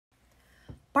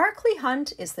Barkley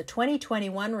Hunt is the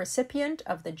 2021 recipient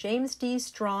of the James D.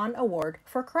 Strachan Award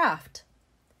for Craft.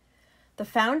 The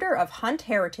founder of Hunt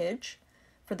Heritage,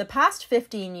 for the past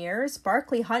 15 years,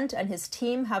 Barkley Hunt and his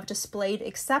team have displayed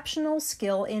exceptional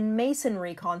skill in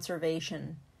masonry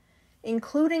conservation,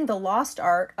 including the lost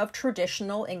art of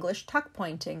traditional English tuck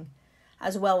pointing,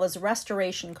 as well as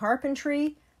restoration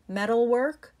carpentry,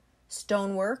 metalwork,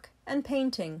 stonework, and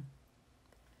painting.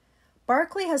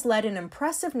 Barkley has led an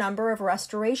impressive number of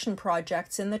restoration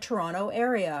projects in the Toronto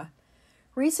area.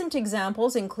 Recent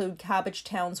examples include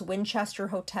Cabbagetown's Winchester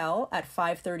Hotel at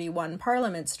 531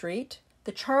 Parliament Street,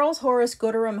 the Charles Horace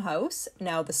Gooderham House,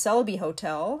 now the Selby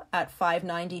Hotel, at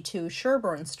 592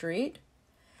 Sherbourne Street,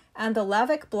 and the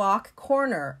Levick Block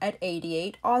Corner at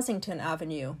 88 Ossington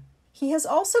Avenue. He has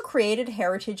also created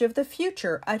Heritage of the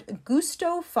Future at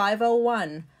Gusto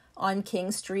 501 on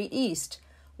King Street East,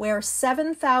 where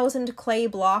 7,000 clay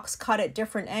blocks cut at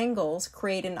different angles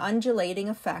create an undulating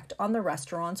effect on the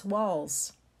restaurant's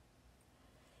walls.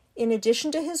 In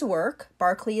addition to his work,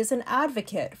 Barkley is an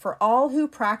advocate for all who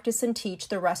practice and teach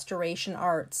the restoration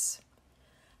arts.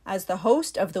 As the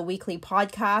host of the weekly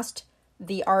podcast,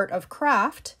 The Art of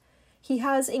Craft, he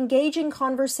has engaging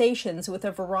conversations with a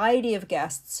variety of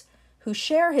guests who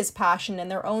share his passion in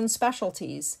their own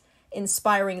specialties,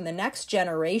 inspiring the next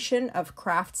generation of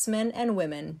craftsmen and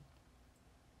women.